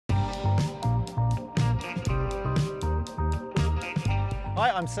Hi,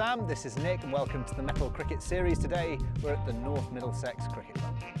 I'm Sam, this is Nick, and welcome to the Mettle Cricket series. Today we're at the North Middlesex Cricket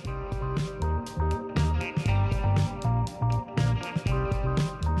Club.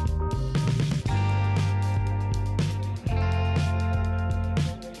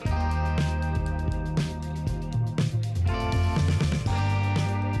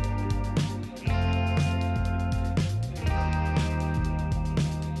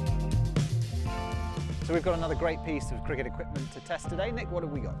 So we've got another great piece of cricket equipment to test today. Nick, what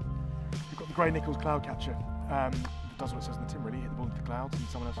have we got? We've got the Gray-Nicolls Cloud Catcher. It does what it says in the tin really, hit the ball into the clouds and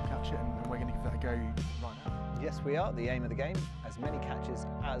someone else will catch it, and we're going to give that a go right now. Yes, we are. The aim of the game, as many catches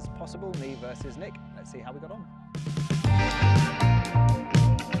as possible. Me versus Nick. Let's see how we got on.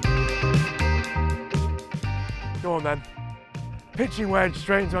 Go on then. Pitching wedge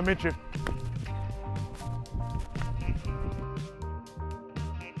straight into my midriff.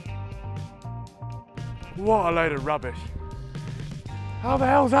 What a load of rubbish. How the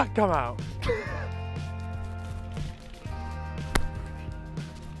hell's that come out?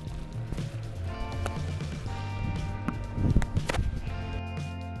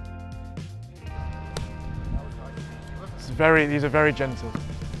 These are very gentle.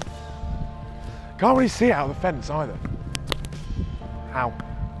 Can't really see it out of the fence either. Ow.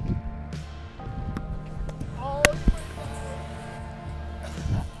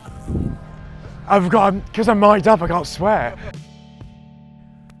 Because I'm mic'd up, I can't swear.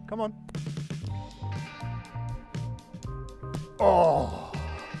 Come on. Oh.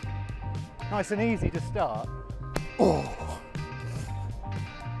 Nice and easy to start. Oh.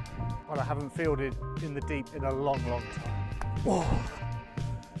 Well, I haven't fielded in the deep in a long, long time. Oh.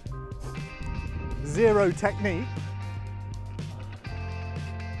 Zero technique.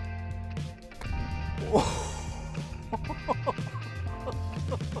 Oh.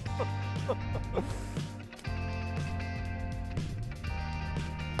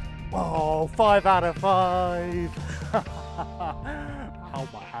 Oh, 5 out of 5. How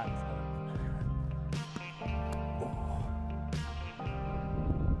my hands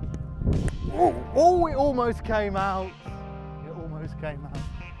hurt. Oh, it almost came out. It almost came out.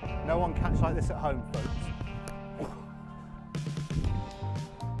 No one catch like this at home, folks.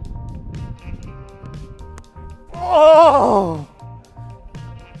 Oh!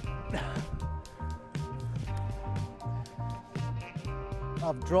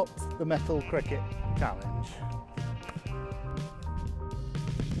 I've dropped the Mettle Cricket challenge.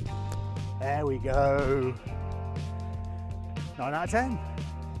 There we go. 9 out of 10.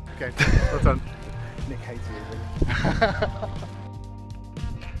 Okay, well done. Nick hates you, really.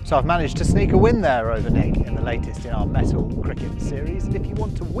 So I've managed to sneak a win there over Nick in the latest in our Mettle Cricket series. And if you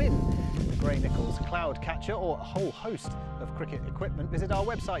want to win the Gray-Nicolls Cloud Catcher or a whole host of cricket equipment, visit our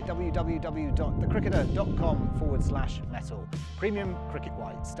website www.thecricketer.com/mettle. Premium cricket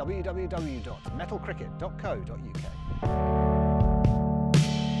whites, www.mettlecricket.co.uk.